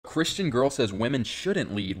Christian girl says women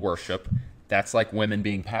shouldn't lead worship. That's like women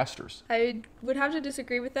being pastors. I would have to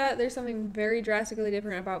disagree with that. There's something very drastically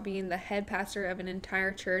different about being the head pastor of an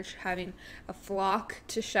entire church, having a flock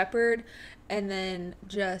to shepherd, and then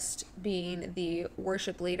just being the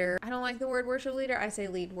worship leader. I don't like the word worship leader. I say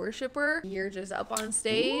lead worshiper. You're just up on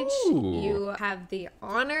stage. Ooh. You have the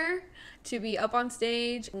honor to be up on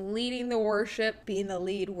stage, leading the worship, being the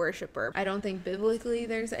lead worshiper. I don't think biblically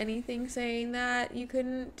there's anything saying that you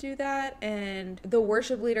couldn't do that. And the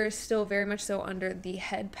worship leader is still very much so under the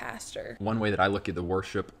head pastor. One way that I look at the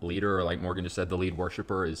worship leader, or like Morgan just said, the lead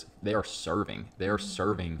worshiper, is they are serving. They are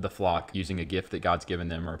serving the flock using a gift that God's given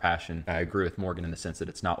them or a passion. I agree with Morgan in the sense that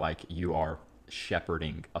it's not like you are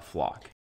shepherding a flock.